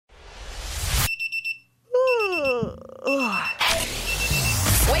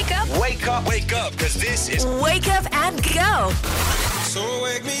wake up, because this is Wake Up and Go So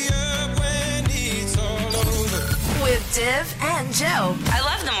Wake Me Up When It's All Over. with Div and Joe. I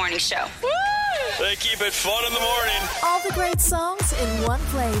love the morning show. They keep it fun in the morning. All the great songs in one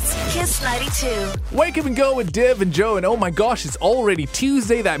place. Kiss 92. Wake up and go with Div and Joe, and oh my gosh, it's already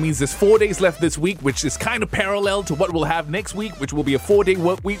Tuesday. That means there's 4 days left this week, which is kind of parallel to what we'll have next week, which will be a 4-day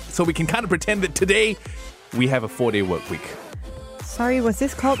work week. So we can kind of pretend that today we have a 4-day work week. Sorry, was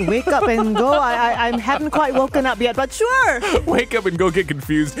this called Wake Up and Go? I haven't quite woken up yet, but sure. Wake up and go get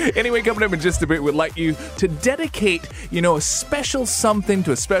confused. Anyway, coming up in just a bit, we'd like you to dedicate, a special something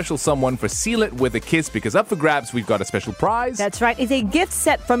to a special someone for Seal It With a Kiss, because up for grabs, we've got a special prize. That's right. It's a gift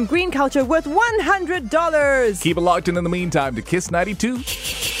set from Green Culture worth $100. Keep it locked in the meantime to Kiss 92.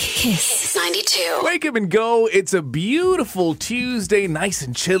 Kiss 92. Wake up and go. It's a beautiful Tuesday, nice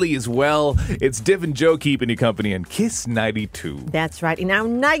and chilly as well. It's Div and Joe keeping you company on Kiss 92. That's right. In our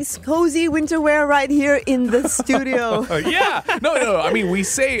nice, cozy winter wear right here in the studio. Yeah. No. I mean, we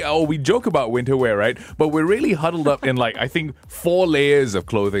joke about winter wear, right? But we're really huddled up in I think 4 layers of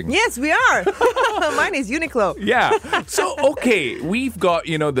clothing. Yes, we are. Mine is Uniqlo. Yeah. So, okay, we've got,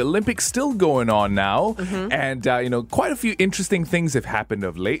 the Olympics still going on now. And, quite a few interesting things have happened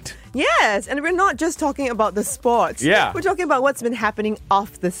of late. Yes, and we're not just talking about the sports. Yeah. We're talking about what's been happening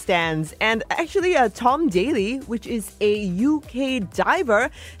off the stands. And actually, Tom Daley, which is a UK diver,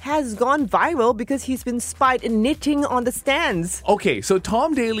 has gone viral because he's been spied knitting on the stands. Okay, so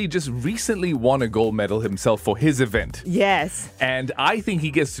Tom Daley just recently won a gold medal himself for his event. Yes. And I think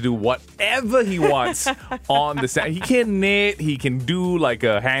he gets to do whatever he wants on the stand. He can knit, he can do a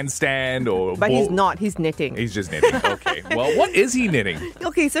handstand or... But he's not, he's knitting. He's just knitting. Okay. Well, what is he knitting?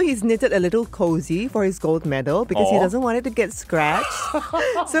 Okay, so he's knitted a little cozy for his gold medal because he doesn't want it to get scratched.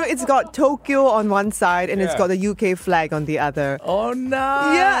 So it's got Tokyo on one side and it's got the UK flag on the other. Oh,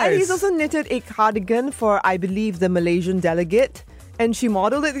 nice. Yeah, and he's also knitted a cardigan for, I believe, the Malaysian delegate. And she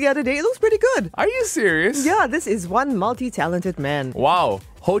modeled it the other day. It looks pretty good. Are you serious? Yeah, this is one multi-talented man. Wow.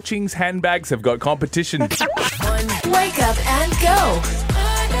 Ho Ching's handbags have got competition. Wake Up and Go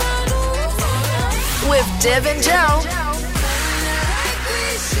with Div and Joe.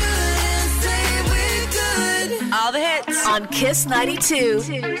 All the hits On Kiss 92.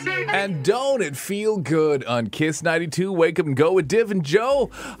 And don't it feel good on Kiss 92? Wake up and go with Div and Joe.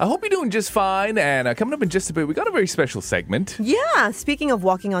 I hope you're doing just fine. And coming up in just a bit, we got a very special segment. Yeah, speaking of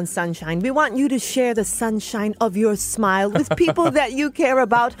walking on sunshine, we want you to share the sunshine of your smile with people that you care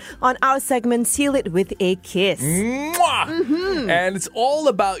about on our segment, Seal It With a Kiss. Mwah! And it's all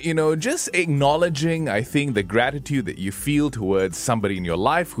about, just acknowledging, I think, the gratitude that you feel towards somebody in your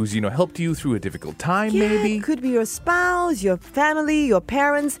life who's, helped you through a difficult time, maybe. It could be your spouse, your family, your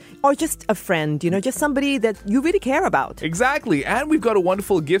parents, or just a friend, just somebody that you really care about. Exactly. And we've got a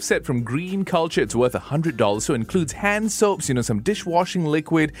wonderful gift set from Green Culture. It's worth $100. So it includes hand soaps, some dishwashing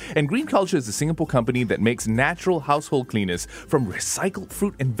liquid. And Green Culture is a Singapore company that makes natural household cleaners from recycled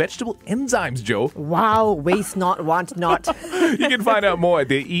fruit and vegetable enzymes, Joe. Wow, waste not, want not. You can find out more at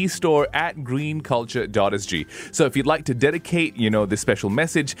their e-store at greenculture.sg. So if you'd like to dedicate, this special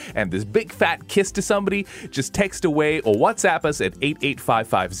message and this big fat kiss to somebody, just text away or WhatsApp us at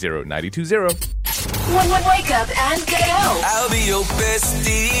 88550-920. Wake Up and Go I'll be your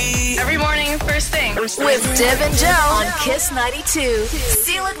bestie. every morning, first thing. with Div and Joe on Kiss 92.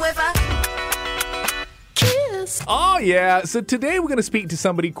 Seal it with a kiss. Oh, yeah. So today we're going to speak to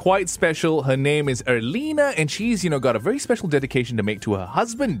somebody quite special. Her name is Erlina, and she's, got a very special dedication to make to her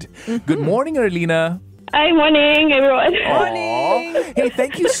husband. Good morning, Erlina. Hi, morning, everyone. Aww. Hey,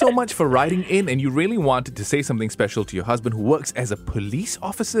 thank you so much for writing in, and you really wanted to say something special to your husband who works as a police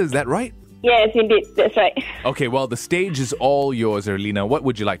officer. Is that right? Yes, indeed, that's right. Okay, well, the stage is all yours, Erlina. What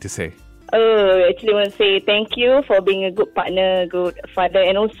would you like to say? Actually, I want to say thank you for being a good partner, good father,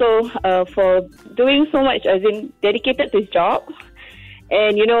 and also for doing so much, as in dedicated to his job.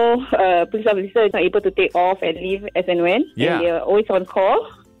 And, police officer is not able to take off and leave as and when. Yeah. And they're always on call.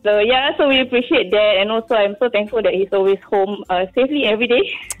 So we appreciate that. And also, I'm so thankful that he's always home safely every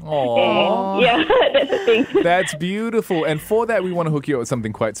day. Aww. And, that's the thing. That's beautiful. And for that, we want to hook you up with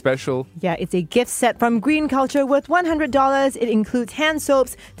something quite special. Yeah, it's a gift set from Green Culture worth $100. It includes hand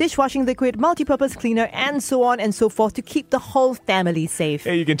soaps, dishwashing liquid, multi-purpose cleaner, and so on and so forth to keep the whole family safe.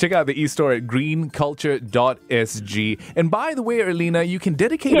 Hey, you can check out the e-store at greenculture.sg. And by the way, Erlina, you can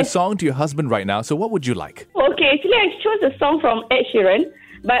dedicate a song to your husband right now. So what would you like? Okay, actually, I chose a song from Ed Sheeran.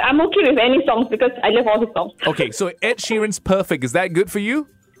 But I'm okay with any songs because I love all his songs. Okay, so Ed Sheeran's Perfect. Is that good for you?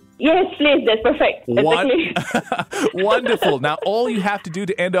 Yes, please. That's perfect. Exactly. Wonderful. Now, all you have to do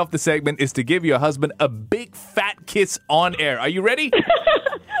to end off the segment is to give your husband a big fat kiss on air. Are you ready?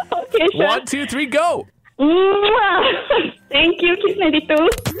 Okay, sure. 1, 2, 3, go. Mwah. Thank you, Kiss 92.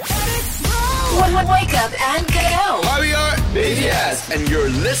 Wake up and go. We are Baby S, and you're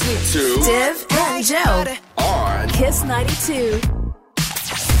listening to Div and Joe. on Kiss 92.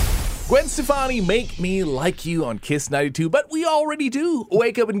 Gwen Stefani, Make Me Like You on Kiss 92, but we already do.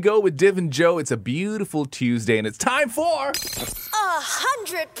 Wake up and go with Div and Joe. It's a beautiful Tuesday, and it's time for...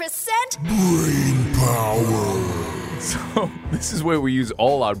 100% So this is where we use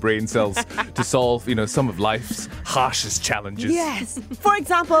all our brain cells to solve, some of life's harshest challenges. Yes. For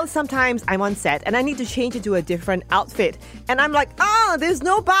example, sometimes I'm on set and I need to change into a different outfit. And I'm like, there's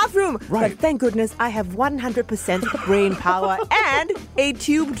no bathroom. Right. But thank goodness I have 100% brain power and a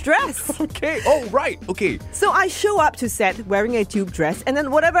tube dress. Okay. Oh, right. Okay. So I show up to set wearing a tube dress, and then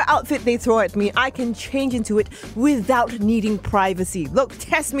whatever outfit they throw at me, I can change into it without needing privacy. Look,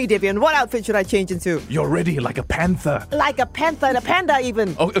 test me, Divian. What outfit should I change into? You're ready like a panther. Like a panther and a panda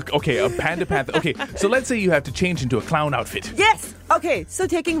even. Oh, okay, a panther. Okay, so let's say you have to change into a clown outfit. Yes! Okay, so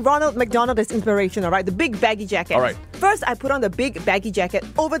taking Ronald McDonald as inspiration, all right? The big baggy jacket. All right. First, I put on the big baggy jacket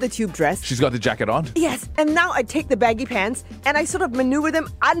over the tube dress. She's got the jacket on. Yes, and now I take the baggy pants and I sort of maneuver them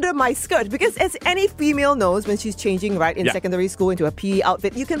under my skirt, because as any female knows, when she's changing, right, in secondary school into a PE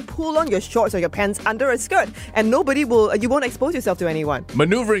outfit, you can pull on your shorts or your pants under a skirt and you won't expose yourself to anyone.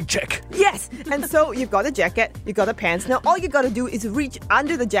 Maneuvering check. Yes, and so you've got the jacket, you've got the pants. Now all you got to do is reach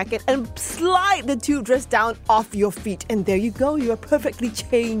under the jacket and slide the tube dress down off your feet, and there you go, you are perfectly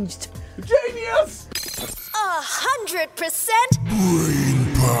changed. Genius! 100%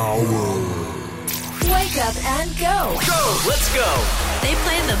 Wake up and go. Go, let's go. They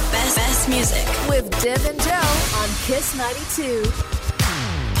play the best music. With Div and Joe on Kiss 92.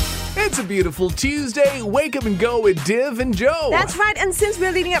 It's a beautiful Tuesday. Wake up and go with Div and Joe. That's right, and since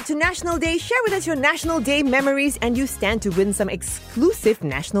we're leading up to National Day, share with us your National Day memories, and you stand to win some exclusive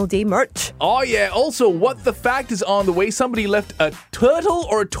National Day merch. Oh, yeah. Also, what the fact is on the way. Somebody left a turtle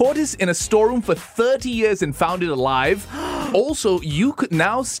or a tortoise in a storeroom for 30 years and found it alive. Also, you could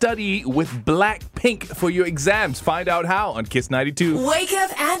now study with Blackpink for your exams. Find out how on Kiss 92. Wake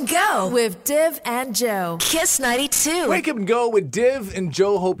up and go with Div and Joe. Kiss 92. Wake up and go with Div and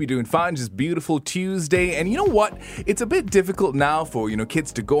Joe. Hope you're doing fine. Just beautiful Tuesday. And you know what? It's a bit difficult now for,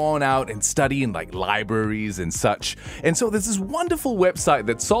 kids to go on out and study in like libraries and such. And so there's this wonderful website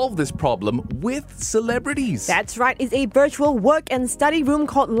that solved this problem with celebrities. That's right, it's a virtual work and study room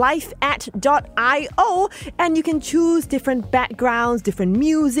called lifeat.io, and you can choose different backgrounds, different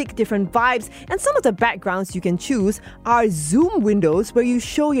music, different vibes, and some of the backgrounds you can choose are Zoom windows where you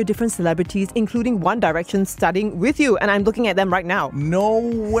show your different celebrities, including One Direction, studying with you, and I'm looking at them right now. No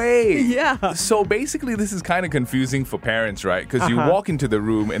way. Yeah. So basically this is kind of confusing for parents, right? Because you walk into the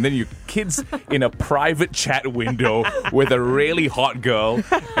room and then your kid's in a private chat window with a really hot girl,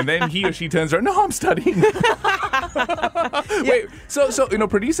 and then he or she turns around, no, I'm studying. Wait, so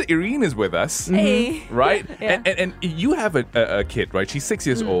producer Irene is with us. Hey. Right? Yeah. And you have a kid, right? She's 6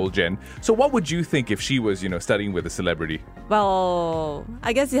 years old, Jen. So what would you think if she was, studying with a celebrity? Well,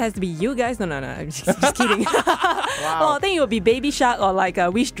 I guess it has to be you guys. No, I'm just kidding. Well, I think it would be Baby Shark or like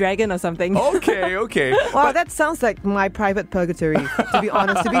a Wish Dragon or something. Okay. Wow, that sounds like my private purgatory, to be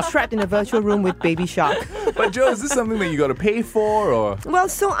honest, to be trapped in a virtual room with Baby Shark. But Joe, is this something that you got to pay for, or? Well,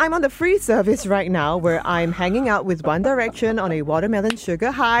 so I'm on the free service right now where I'm hanging out with One Direction on a watermelon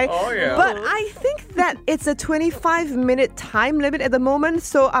sugar high. Oh, yeah. But I think that it's a 25-minute time limit at the moment,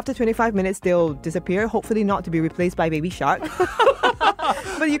 so after 25 minutes they'll disappear, hopefully not to be replaced by Baby Shark.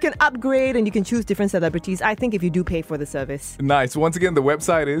 But you can upgrade and you can choose different celebrities, I think, if you do pay for the service. Nice. Once again, the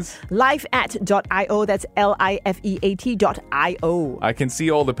website is? lifeat.io, that's lifeat.io. I can see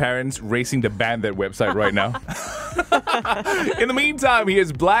all the parents racing to ban that website right now. In the meantime,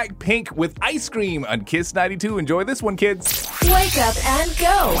 here's Blackpink with Ice Cream on Kiss 92. Enjoy this one, kids. Wake up and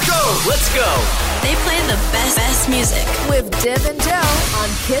go. Go, let's go. They play the best music. With Div and Joe on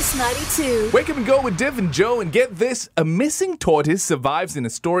Kiss 92. Wake up and go with Div and Joe, and get this. A missing tortoise survives in a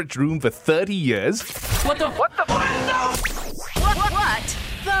storage room for 30 years. What the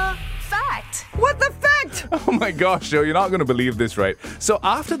fact? What the fact? Oh my gosh, Joe, you're not going to believe this, right? So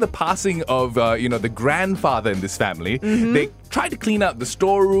after the passing of, the grandfather in this family, they tried to clean out the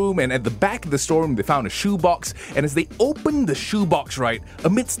storeroom, and at the back of the storeroom, they found a shoebox. And as they opened the shoebox, right,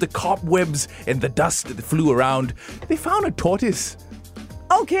 amidst the cobwebs and the dust that flew around, they found a tortoise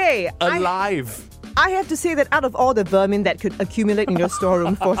Okay. alive. I have to say that out of all the vermin that could accumulate in your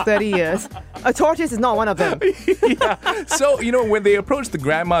storeroom for 30 years, a tortoise is not one of them. Yeah. So, when they approached the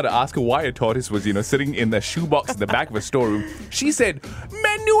grandma to ask her why a tortoise was, sitting in the shoebox in the back of a storeroom, she said,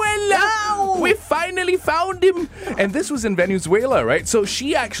 Manuela, we finally found him. And this was in Venezuela, right? So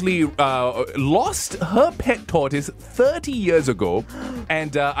she actually lost her pet tortoise 30 years ago.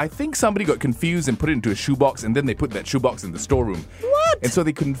 And I think somebody got confused and put it into a shoebox, and then they put that shoebox in the storeroom. What? And so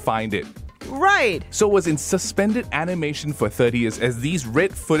they couldn't find it. Right. So it was in suspended animation for 30 years, as these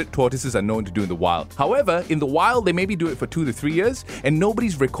red-footed tortoises are known to do in the wild. However, in the wild, they maybe do it for 2 to 3 years, and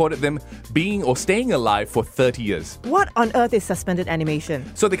nobody's recorded them being or staying alive for 30 years. What on earth is suspended animation?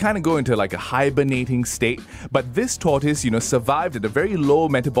 So they kind of go into like a hibernating state. But this tortoise, survived at a very low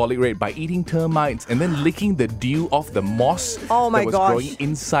metabolic rate by eating termites and then licking the dew off the moss that was growing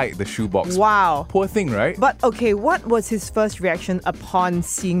inside the shoebox. Wow. Poor thing, right? But okay, what was his first reaction upon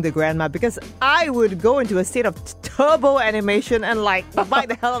seeing the grandma? Because I would go into a state of turbo animation and bite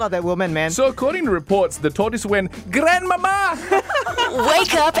the hell out of that woman, man. So according to reports, the tortoise went, Grandmama!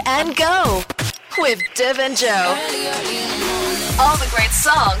 Wake up and go with Div and Jo. All the great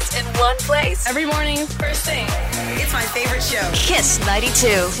songs in one place. Every morning, first thing. It's my favorite show. Kiss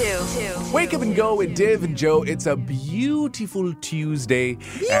 92. Wake up and go with Div and Jo. It's a beautiful Tuesday.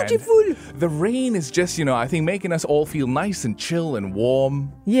 Beautiful. And the rain is just, I think making us all feel nice and chill and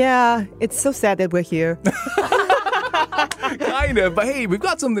warm. Yeah, it's so sad that we're here. Kind of, but hey, we've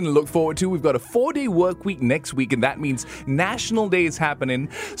got something to look forward to. We've got a 4-day work week next week, and that means National Day is happening.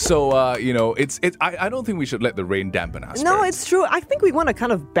 So, I don't think we should let the rain dampen us. No, it's true. I think we want to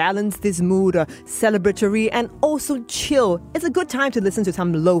kind of balance this mood, celebratory and also chill. It's a good time to listen to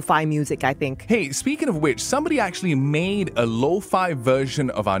some lo-fi music, I think. Hey, speaking of which, somebody actually made a lo-fi version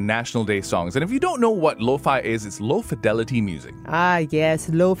of our National Day songs. And if you don't know what lo-fi is, it's low-fidelity music. Ah, yes,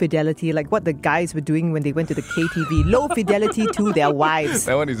 low fidelity, like what the guys were doing when they went to the KTV. Low fidelity to their wives.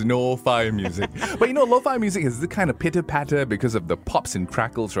 That one is lo-fi music. But lo-fi music is the kind of pitter-patter because of the pops and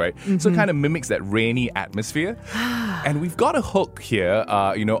crackles, right? Mm-hmm. So it kind of mimics that rainy atmosphere. And we've got a hook here,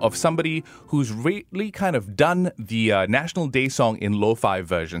 of somebody who's really kind of done the National Day song in lo-fi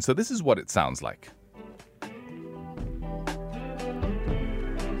version. So this is what it sounds like.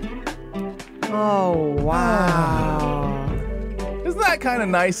 Oh, wow. Isn't that kind of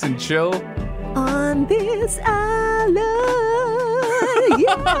nice and chill? On this island,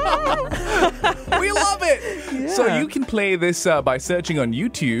 yeah. We love it. Yeah. So you can play this by searching on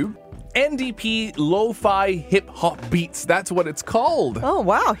YouTube. NDP Lo-Fi Hip Hop Beats. That's what it's called. Oh,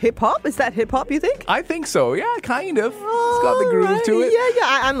 wow. Hip hop? Is that hip hop, you think? I think so. Yeah, kind of. It's got the groove to it.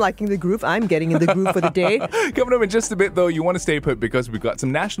 Yeah. I'm liking the groove. I'm getting in the groove for the day. Coming up in just a bit, though, you want to stay put because we've got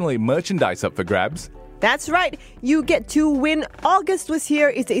some National Day merchandise up for grabs. That's right. You get to win August Was Here.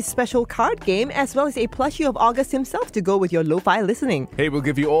 It's a special card game as well as a plushie of August himself to go with your lo-fi listening. Hey, we'll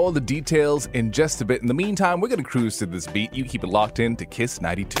give you all the details in just a bit. In the meantime, we're going to cruise to this beat. You keep it locked in to Kiss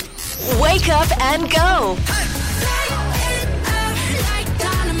 92. Wake up and go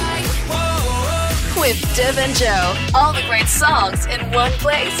with Div and Jo. All the great songs in one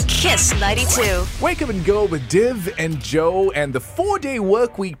place. Kiss 92. Wake up and go with Div and Jo, and the 4-day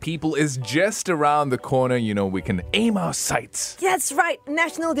work week, people, is just around the corner. We can aim our sights. That's right.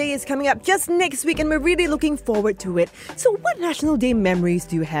 National Day is coming up just next week and we're really looking forward to it. So what National Day memories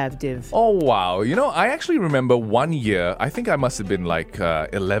do you have, Div? Oh, wow. I actually remember one year, I think I must have been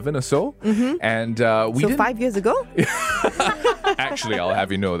 11 or so. Mm-hmm. And we didn't... 5 years ago? Actually, I'll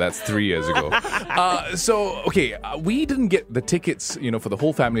have you know, that's 3 years ago. We didn't get the tickets, for the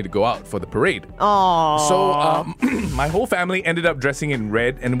whole family to go out for the parade. Aww. So my whole family ended up dressing in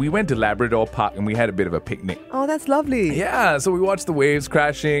red, and we went to Labrador Park, and we had a bit of a picnic. Oh, that's lovely. Yeah, so we watched the waves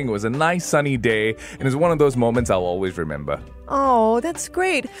crashing. It was a nice sunny day, and it's one of those moments I'll always remember. Oh, that's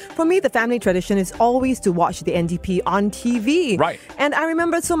great. For me, the family tradition is always to watch the NDP on TV. Right. And I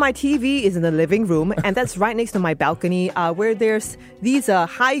remember, so my TV is in the living room, and that's right next to my balcony, where there's these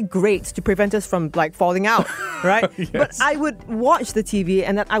high grates to prevent us from falling out, right? Yes. But I would watch the TV,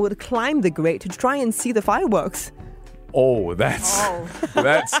 and then I would climb the grate to try and see the fireworks. Oh, that's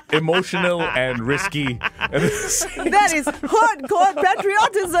emotional and risky. That is hardcore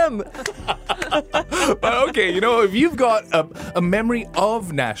patriotism. But okay, if you've got a memory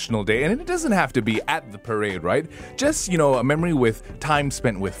of National Day, and it doesn't have to be at the parade, right? Just, a memory with time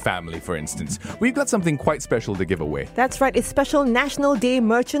spent with family, for instance. We've got something quite special to give away. That's right. It's special National Day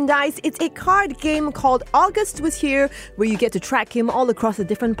merchandise. It's a card game called August Was Here, where you get to track him all across the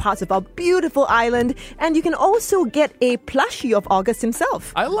different parts of our beautiful island. And you can also get a plushie of August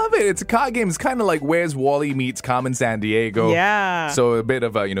himself. I love it. It's a card game. It's kind of like Where's Wally meets Carmen Sandiego. Yeah. So a bit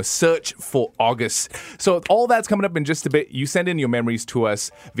of a, search for for August. So all that's coming up in just a bit. You send in your memories to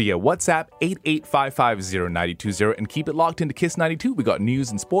us via WhatsApp 88550920 and keep it locked into Kiss 92. We got news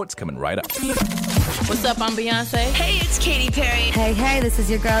and sports coming right up. What's up? I'm Beyonce. Hey, it's Katy Perry. Hey, this is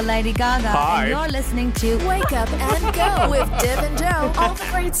your girl Lady Gaga. Hi. And you're listening to Wake up and go with Div and Joe. All the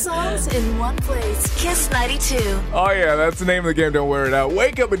great songs in one place. Kiss 92. Oh yeah, that's the name of the game. Don't wear it out.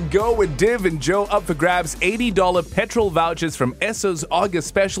 Wake up and go with Div and Joe. Up for grabs, $80 petrol vouchers from Esso's August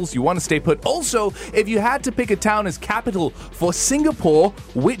specials. You want to stay put. Also, if you had to pick a town as capital for Singapore,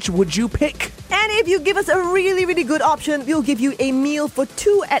 which would you pick? And if you give us a really, really good option, we'll give you a meal for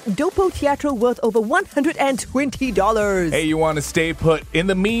two at Dopo Teatro worth over $120. Hey, you want to stay put. In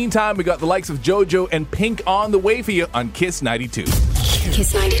the meantime, we got the likes of JoJo and Pink on the way for you on Kiss 92.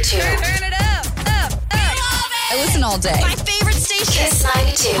 Kiss 92. Turn it up. I listen all day. My favorite station. Kiss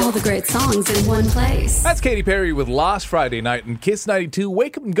 92. all the great songs in one place. That's Katy Perry with Last Friday Night and Kiss 92.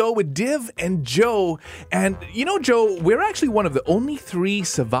 Wake up and go with Div and Joe. And you know, Joe, we're actually one of the only 3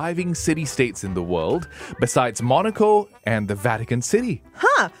 surviving city-states in the world, besides Monaco and the Vatican City.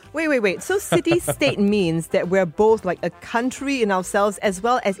 Huh. Wait. So city-state means that we're both like a country in ourselves as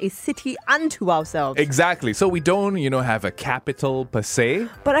well as a city unto ourselves. Exactly. So we don't, have a capital per se.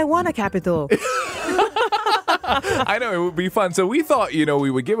 But I want a capital. I know, it would be fun. So we thought,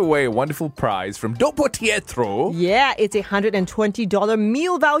 we would give away a wonderful prize from Dopo Teatro. Yeah, it's a $120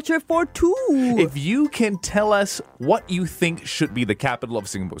 meal voucher for 2. If you can tell us what you think should be the capital of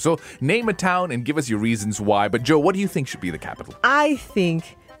Singapore. So name a town and give us your reasons why. But Joe, what do you think should be the capital? I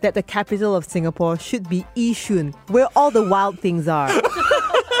think that the capital of Singapore should be Yishun, where all the wild things are.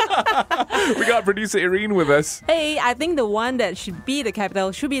 We got producer Irene with us. Hey, I think the one that should be the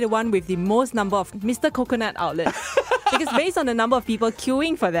capital should be the one with the most number of Mr. Coconut outlets. Because based on the number of people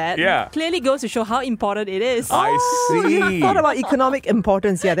queuing for that, clearly goes to show how important it is. I see. You thought about economic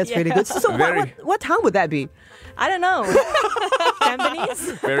importance. Yeah, that's really good. So what town would that be? I don't know.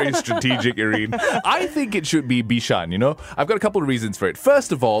 Tampines? Very strategic, Irene. I think it should be Bishan, I've got a couple of reasons for it.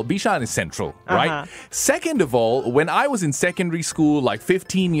 First of all, Bishan is central, right? Second of all, when I was in secondary school like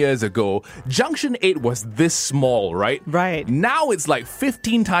 15 years ago, Junction 8 was this small, right? Right. Now it's like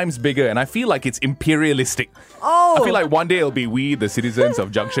 15 times bigger, and I feel like it's imperialistic. Oh. I feel like one day it'll be we, the citizens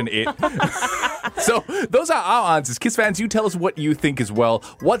of Junction 8. So those are our answers. Kiss fans, you tell us what you think as well.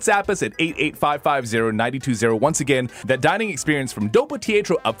 WhatsApp us at 88550920. Once again, that dining experience from Dopo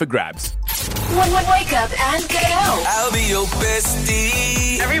Teatro up for grabs. Wake up and go. I'll be your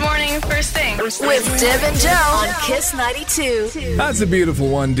bestie. Every morning, first thing. With Div and Joe on Kiss 92. That's a beautiful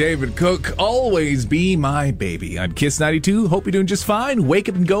one, David Cook. Always be my baby on Kiss 92. Hope you're doing just fine. Wake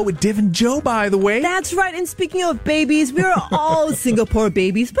up and go with Div and Joe, by the way. That's right. And speaking of babies, we're all Singapore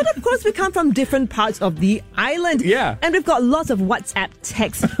babies. But of course, we come from different parts of the island. Yeah. And we've got lots of WhatsApp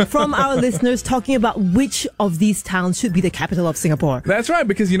texts from our listeners talking about which of these towns should be the capital of Singapore. That's right,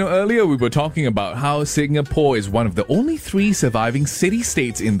 because, earlier we were talking about how Singapore is one of the only 3 surviving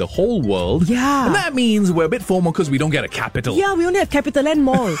city-states in the whole world. Yeah. And that means we're a bit formal because we don't get a capital. Yeah, we only have Capital and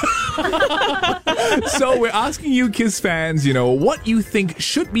Mall. So we're asking you, Kiss fans, what you think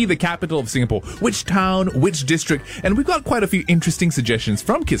should be the capital of Singapore. Which town, which district. And we've got quite a few interesting suggestions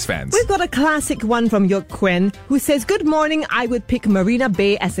from Kiss fans. We've got a classic one from Yok Quen, who says, "Good morning, I would pick Marina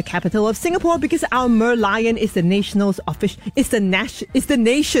Bay as the capital of Singapore because our merlion is the nation's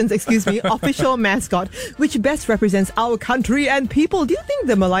nation's official mascot, which best represents our country and people." Do you think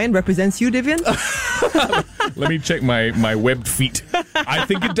the merlion represents you, Divian? Let me check my webbed feet. I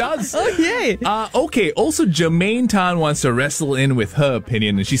think it does. Okay. Okay, also Jermaine Tan wants to wrestle in with her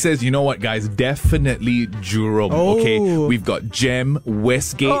opinion, and she says, you know what, guys, definitely Jurong. Okay, we've got Gem,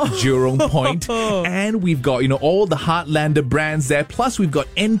 Westgate, Jurong Point, and we've got, all the Heartlander brands there, plus we've got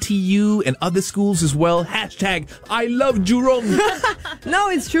NTU and other schools as well. Hashtag I love Jurong. No,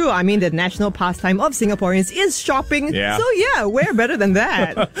 it's true. I mean, the national pastime of Singaporeans is shopping. Yeah. So yeah, we're better than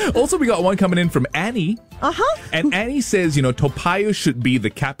that. Also, we got one coming in from Annie. Uh-huh. And Annie says, Toa Payoh should be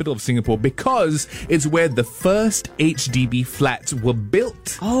the capital of Singapore because it's where the first HDB flats were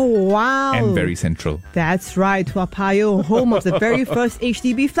built. Oh, wow. And very central. That's right. Toa Payoh, home of the very first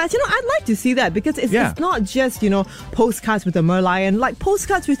HDB flats. I'd like to see that because it's not just, postcards with the merlion, like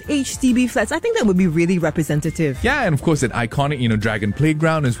postcards with HDB flats. I think that would be really representative. Yeah, and of course that iconic, Dragon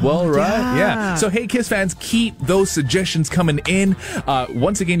Playground as well, right? Yeah. So, hey, Kiss fans, keep those suggestions coming in.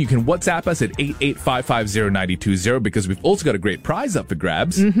 Once again, you can WhatsApp us at 88550920 because we've also got a great prize up for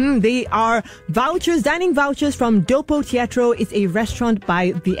grabs. They are dining vouchers from Dopo Teatro. It's a restaurant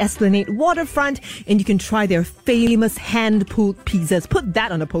by the Esplanade Waterfront, and you can try their famous hand-pulled pizzas. Put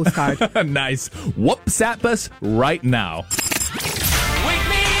that on a postcard. Nice. WhatsApp us right now. Wake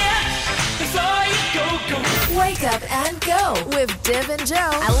me up Wake up and go with Div and Joe.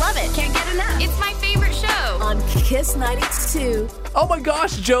 I love it. Can't get enough. It's my favorite show on Kiss 92. Oh my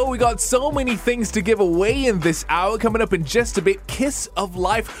gosh, Joe, we got so many things to give away in this hour. Coming up in just a bit, Kiss of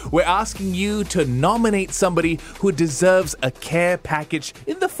Life. We're asking you to nominate somebody who deserves a care package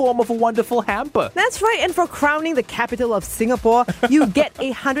in the form of a wonderful hamper. That's right, and for crowning the capital of Singapore, you get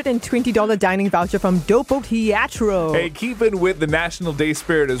a $120 dining voucher from Dopo Teatro. Hey, keeping with the National Day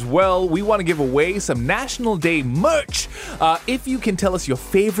spirit as well, we want to give away some National Day merch. If you can tell us your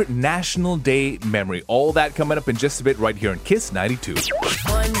favorite National Day memory, all that coming up in just a bit right here on Kiss 92.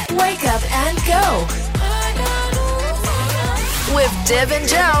 Wake up and go with Div and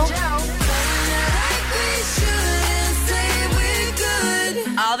Joe.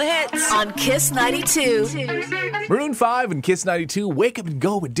 All the hits on Kiss 92. Maroon 5 and Kiss 92, Wake Up and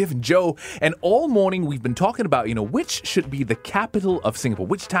Go with Div and Joe. And all morning we've been talking about, which should be the capital of Singapore,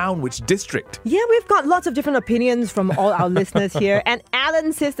 which town, which district. Yeah, we've got lots of different opinions from all our listeners here. And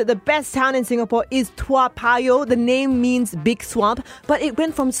Alan says that the best town in Singapore is Tua Payoh. The name means big swamp, but it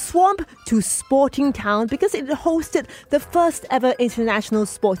went from swamp to sporting town because it hosted the first ever international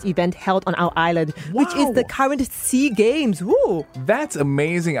sports event held on our island, which is the current SEA Games. Woo! That's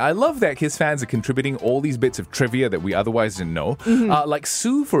amazing. I love that Kiss fans are contributing all these bits of trivia that we otherwise didn't know. Like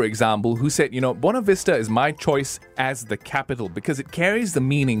Sue, for example, who said, Buena Vista is my choice as the capital because it carries the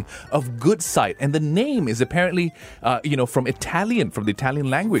meaning of good sight. And the name is apparently, from the Italian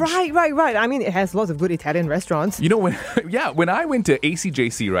language. Right. I mean, it has lots of good Italian restaurants. When I went to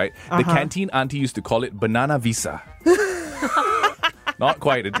ACJC, right, the canteen auntie used to call it Banana Visa. Not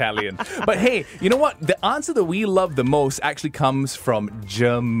quite Italian. But hey, you know what? The answer that we love the most actually comes from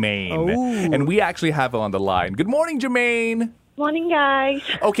Jermaine. And we actually have her on the line. Good morning, Jermaine. Morning, guys.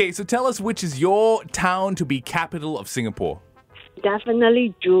 Okay, so tell us which is your town to be capital of Singapore.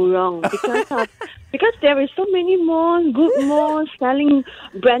 Definitely Jurong because there is so many malls, good malls selling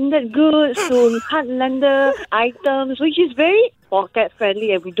branded goods to Heartlander items, which is very pocket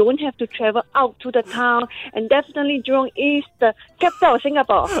friendly, and we don't have to travel out to the town. And definitely Jurong is the capital of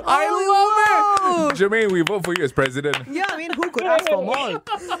Singapore. I love it! Jermaine, we vote for you as president. Yeah, I mean, who could ask for more?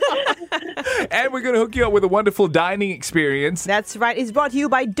 And we're going to hook you up with a wonderful dining experience. That's right. It's brought to you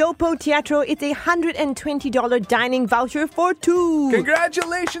by Dopo Teatro. It's a $120 dining voucher for two.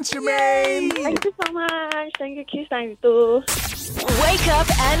 Congratulations, Jermaine! Yay! Thank you so much. Thank you, Kiss 92. Wake up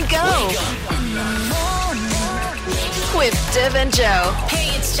and go with Div and Joe.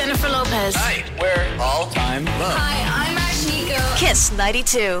 Hey, it's Jennifer Lopez. Hi, we're all time low. Hi, I'm Ashnika. Kiss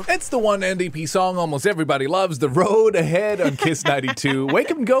 92. It's the one NDP song almost everybody loves, The Road Ahead on Kiss 92.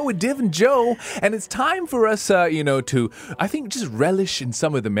 Wake up and go with Div and Joe. And it's time for us, to, I think, just relish in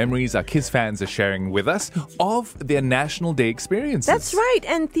some of the memories our Kiss fans are sharing with us of their National Day experiences. That's right.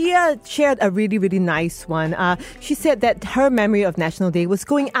 And Thea shared a really, really nice one. She said that her memory of National Day was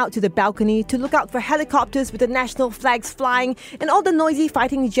going out to the balcony to look out for helicopters with the national flags flying and all the noisy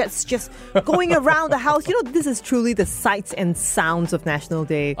fighting jets just going around the house. This is truly the sights and sounds of National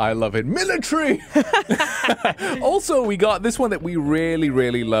Day. I love it. Military! Also, we got this one that we really,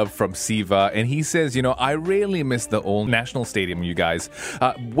 really love from Siva. And he says, I really miss the old National Stadium, you guys.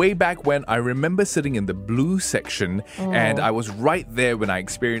 Way back when, I remember sitting in the blue section and I was right there when I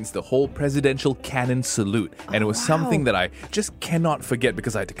experienced the whole presidential cannon salute. And it was something that I just cannot forget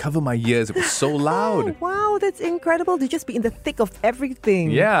because I had to cover my ears. It was so loud. Wow, that's incredible to just be in the thick of everything.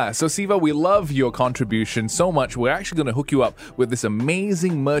 Yeah, so Siva, we love your contribution so much. We're actually going to hook you up with this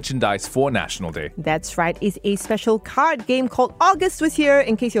amazing merchandise for National Day. That's right. It's a special card game called August was here.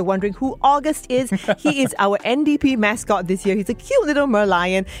 In case you're wondering who August is, he is our NDP mascot this year. He's a cute little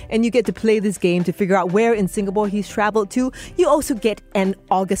merlion, and you get to play this game to figure out where in Singapore he's traveled to. You also get an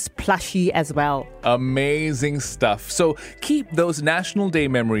August plushie as well. Amazing stuff. So keep those National Day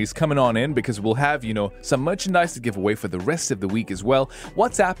memories coming on in because we'll have, some merchandise to give away for the rest of the week as well.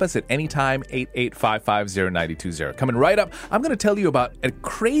 WhatsApp us at anytime, 88550920. Coming right up, I'm going to tell you about a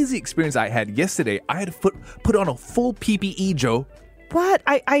crazy experience I had yesterday. I had to put on a full PPE, Joe. What?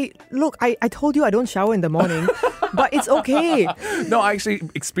 I told you I don't shower in the morning, but it's okay. No, I actually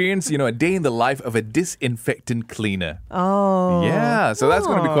experienced, a day in the life of a disinfectant cleaner. Oh. Yeah, so that's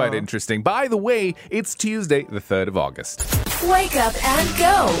going to be quite interesting. By the way, it's Tuesday, the 3rd of August. Wake up and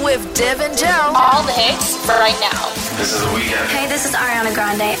go with Div and Joe. All the hits right now. This is the weekend. Hey, this is Ariana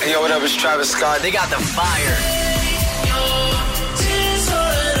Grande. Hey, yo, what up? It's Travis Scott. They got the fire.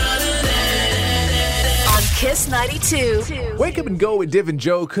 On Kiss 92. Wake up and go with Div and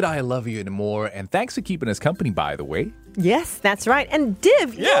Joe. Could I love you anymore? And thanks for keeping us company, by the way. Yes, that's right. And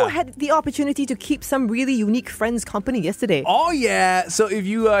Div, Yeah. you had the opportunity to keep some really unique friends company yesterday. Oh, yeah. So if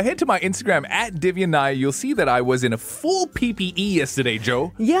you head to my Instagram at Divyannai, you'll see that I was in a full PPE yesterday,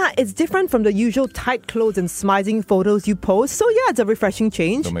 Joe. Yeah, it's different from the usual tight clothes and smizing photos you post. So yeah, it's a refreshing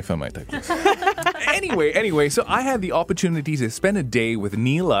change. Don't make fun of my type, please. Anyway, so I had the opportunity to spend a day with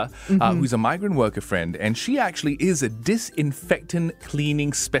Neela, who's a migrant worker friend, and she actually is a disinfectant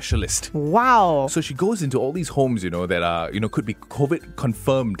cleaning specialist. Wow. So she goes into all these homes, that could be COVID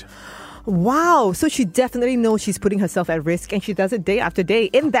confirmed. Wow. So she definitely knows she's putting herself at risk, and she does it day after day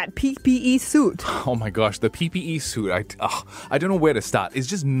in that PPE suit. Oh my gosh, the PPE suit, I don't know where to start. It's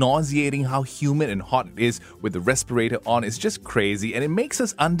just nauseating how humid and hot it is with the respirator on. It's just crazy, and it makes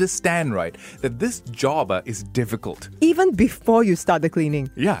us understand, right, that this job is difficult. Even before you start the cleaning.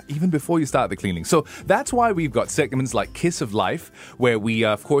 Yeah, even before you start the cleaning. So that's why we've got segments like Kiss of Life, where we,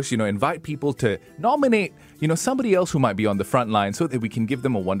 of course, invite people to nominate somebody else who might be on the front line so that we can give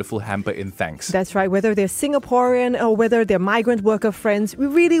them a wonderful hamper in thanks. That's right. Whether they're Singaporean or whether they're migrant worker friends, we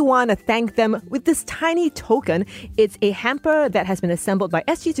really want to thank them with this tiny token. It's a hamper that has been assembled by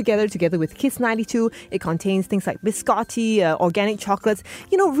SG together with Kiss 92. It contains things like biscotti, organic chocolates,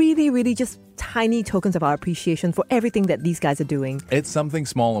 really, really just tiny tokens of our appreciation for everything that these guys are doing. It's something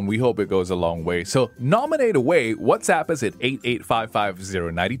small and we hope it goes a long way. So nominate away. WhatsApp us at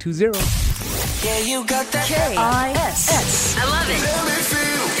 88550920. Yeah, you got that KISS. I love it. Let me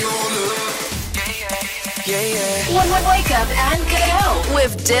feel your love. Yeah. Wake up and go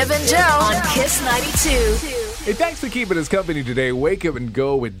with Div and Joe on Kiss 92. Hey, thanks for keeping us company today. Wake up and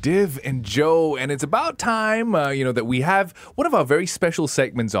go with Div and Joe. And it's about time, that we have one of our very special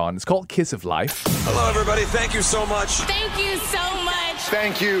segments on. It's called Kiss of Life. Hello, everybody. Thank you so much. Thank you so much.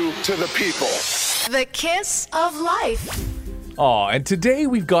 Thank you to the people. The Kiss of Life. Oh, and today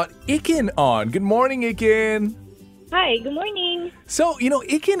we've got Ikin on. Good morning, Ikin. Hi, good morning. So,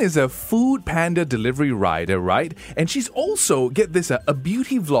 Ikin is a food panda delivery rider, right? And she's also, get this, a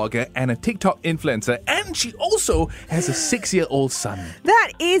beauty vlogger and a TikTok influencer. And she also has a 6-year-old son.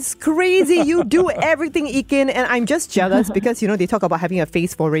 That is crazy. You do everything, Ikin. And I'm just jealous because, they talk about having a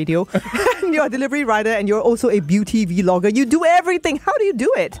face for radio. You're a delivery rider and you're also a beauty vlogger. You do everything. How do you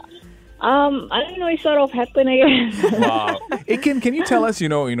do it? I don't know, it sort of happened, I guess. Wow. Ikin, can you tell us,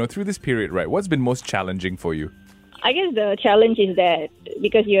 through this period, right, what's been most challenging for you? I guess the challenge is that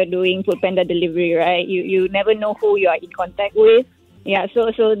because you're doing food panda delivery, right, you never know who you are in contact with. Yeah, so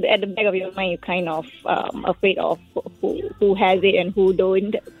at the back of your mind, you're kind of afraid of who has it and who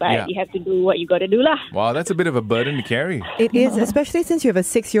don't. But you have to do what you got to do lah. Wow, that's a bit of a burden to carry. It is, especially since you have a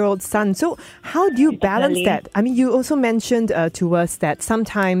 6-year-old son. So how do you balance that? I mean, you also mentioned to us that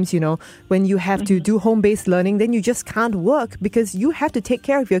sometimes, when you have to do home-based learning, then you just can't work because you have to take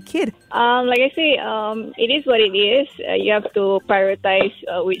care of your kid. Like I say, it is what it is. You have to prioritize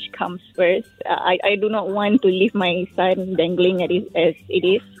which comes first. I do not want to leave my son dangling as it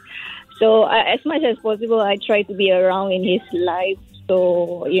is. So as much as possible, I try to be around in his life.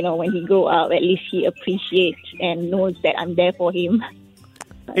 So, when he grow up, at least he appreciates and knows that I'm there for him.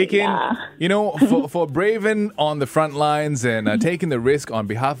 Ikin, for braving on the front lines and taking the risk on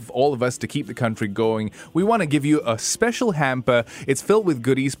behalf of all of us to keep the country going, we want to give you a special hamper. It's filled with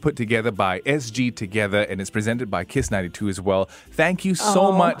goodies put together by SG Together, and it's presented by Kiss 92 as well. Thank you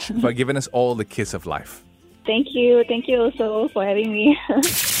so much for giving us all the kiss of life. Thank you. Thank you also for having me.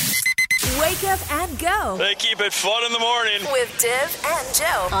 Wake up and go They keep it fun in the morning. with Div and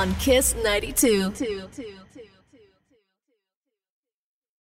Joe on Kiss 92.